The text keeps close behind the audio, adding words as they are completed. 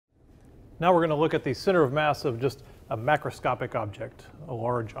Now we're going to look at the center of mass of just a macroscopic object, a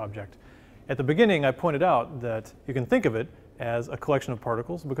large object. At the beginning, I pointed out that you can think of it as a collection of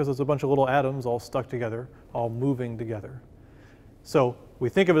particles because it's a bunch of little atoms all stuck together, all moving together. So we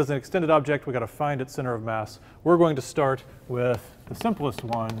think of it as an extended object. We've got to find its center of mass. We're going to start with the simplest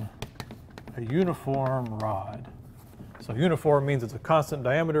one, a uniform rod. So uniform means it's a constant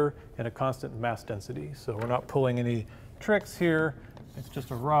diameter and a constant mass density. So we're not pulling any tricks here. It's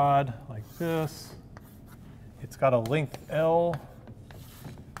just a rod like this. It's got a length L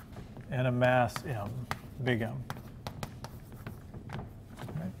and a mass M, big M.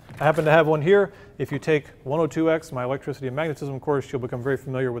 Right. I happen to have one here. If you take 102x, my electricity and magnetism course, you'll become very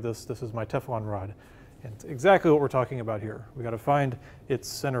familiar with this. This is my Teflon rod. And it's exactly what we're talking about here. We've got to find its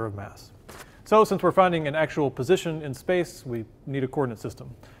center of mass. So since we're finding an actual position in space, we need a coordinate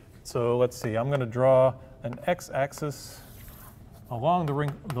system. So let's see, I'm going to draw an x-axis along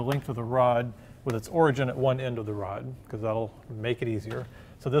the length of the rod with its origin at one end of the rod, because that'll make it easier.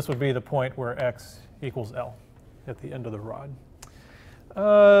 So this would be the point where x equals L at the end of the rod.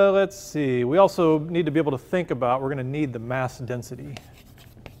 Let's see, we also need to be able to think about, we're going to need the mass density.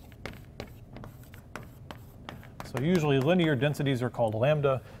 So usually linear densities are called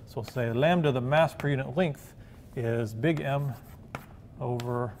lambda. So we'll say lambda, the mass per unit length, is big M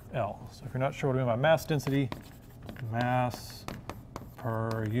over L. So if you're not sure what I mean by mass density, mass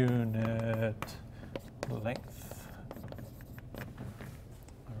per unit length.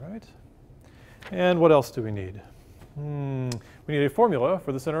 All right. And what else do we need? We need a formula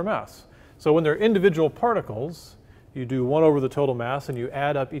for the center of mass. So when they're individual particles, you do 1 over the total mass and you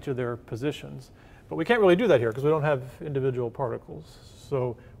add up each of their positions. But we can't really do that here because we don't have individual particles.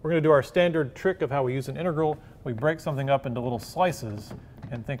 So we're going to do our standard trick of how we use an integral. We break something up into little slices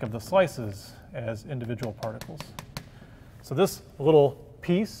and think of the slices as individual particles. So this little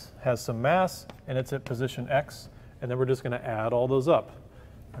piece has some mass and it's at position x, and then we're just going to add all those up.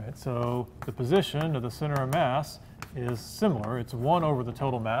 All right, so the position of the center of mass is similar. It's 1 over the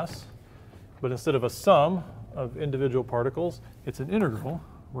total mass, but instead of a sum of individual particles, it's an integral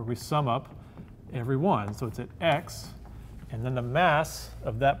where we sum up every one. So it's at x, and then the mass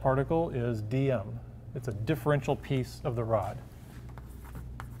of that particle is dm. It's a differential piece of the rod.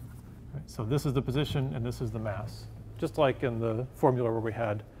 Right, so this is the position and this is the mass, just like in the formula where we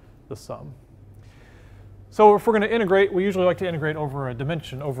had the sum. So if we're going to integrate, we usually like to integrate over a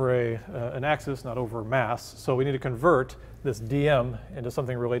dimension, over an axis, not over mass. So we need to convert this dm into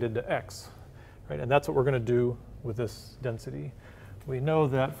something related to x. Right? And that's what we're going to do with this density. We know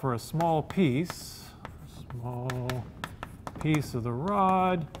that for a small piece of the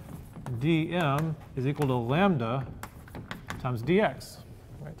rod, dm is equal to lambda times dx.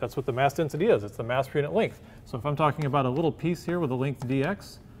 Right? That's what the mass density is. It's the mass per unit length. So if I'm talking about a little piece here with a length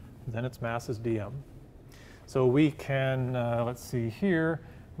dx, then its mass is dm. So we can, let's see here,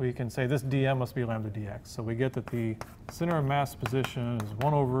 we can say this dm must be lambda dx. So we get that the center of mass position is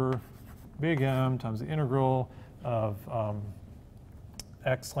 1 over big M times the integral of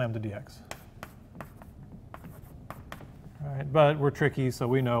x lambda dx. All right, but we're tricky, so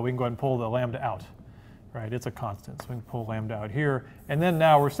we know we can go ahead and pull the lambda out. Right, it's a constant, so we can pull lambda out here. And then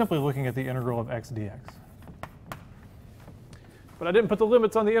now we're simply looking at the integral of x dx. But I didn't put the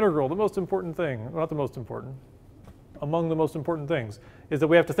limits on the integral. The most important thing, not the most important, among the most important things, is that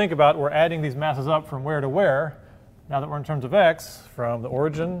we have to think about we're adding these masses up from where to where, now that we're in terms of x, from the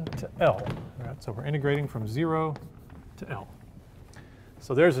origin to L. Right, so we're integrating from 0 to L.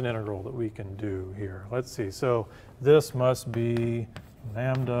 So there's an integral that we can do here. Let's see, so this must be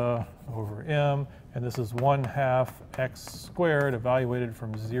lambda over m, and this is 1/2 x squared evaluated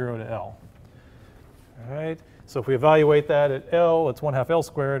from 0 to L. All right, so if we evaluate that at L, it's 1/2 L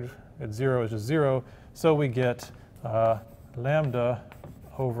squared, at 0 is just 0, so we get lambda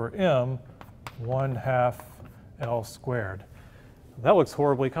over m 1/2 L squared. That looks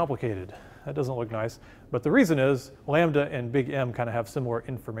horribly complicated. That doesn't look nice. But the reason is lambda and big M kind of have similar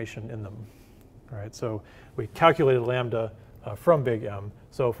information in them. Right? So we calculated lambda from big M.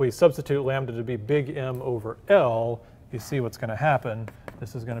 So if we substitute lambda to be big M over L, you see what's going to happen.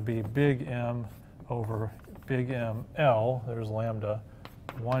 This is going to be big M over big M L. There's lambda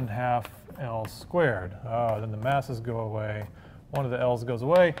 1/2 L squared. Then the masses go away. One of the L's goes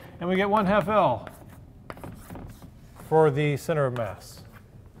away, and we get 1/2 L for the center of mass.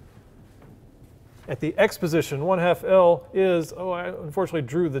 At the x position, 1/2 L is, I unfortunately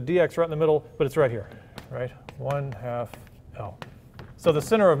drew the dx right in the middle, but it's right here, right? 1/2 L. So the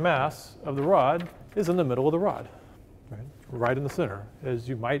center of mass of the rod is in the middle of the rod, right in the center, as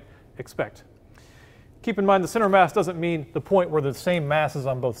you might expect. Keep in mind the center of mass doesn't mean the point where the same mass is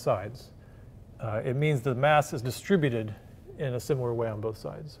on both sides. it means the mass is distributed in a similar way on both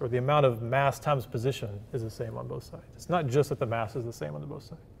sides, or the amount of mass times position is the same on both sides. It's not just that the mass is the same on both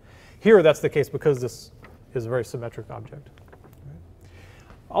sides. Here, that's the case because this is a very symmetric object.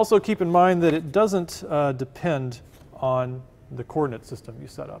 Also keep in mind that it doesn't depend on the coordinate system you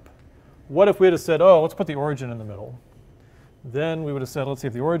set up. What if we had said, oh, let's put the origin in the middle? Then we would have said, let's see,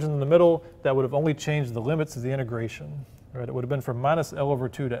 if the origin in the middle, that would have only changed the limits of the integration. Right? It would have been from minus L over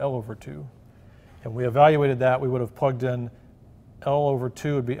 2 to L over 2. And we evaluated that, we would have plugged in L over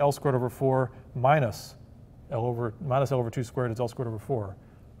 2 would be L squared over 4 minus L over 2 squared is L squared over 4.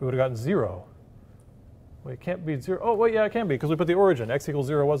 We would have gotten 0. Well, it can't be 0. Oh, wait, yeah, it can be because we put the origin. X equals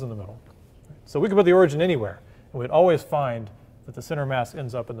 0 was in the middle. So we could put the origin anywhere, and we'd always find that the center mass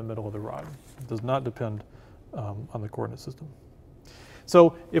ends up in the middle of the rod. It does not depend on the coordinate system.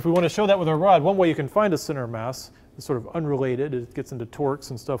 So if we want to show that with our rod, one way you can find a center mass is sort of unrelated. It gets into torques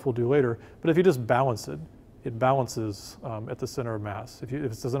and stuff we'll do later. But if you just balance it, it balances at the center of mass. If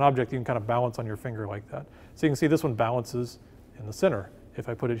it's an object, you can kind of balance on your finger like that. So you can see this one balances in the center. If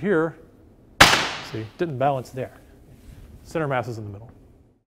I put it here, see, it didn't balance there. Center mass is in the middle.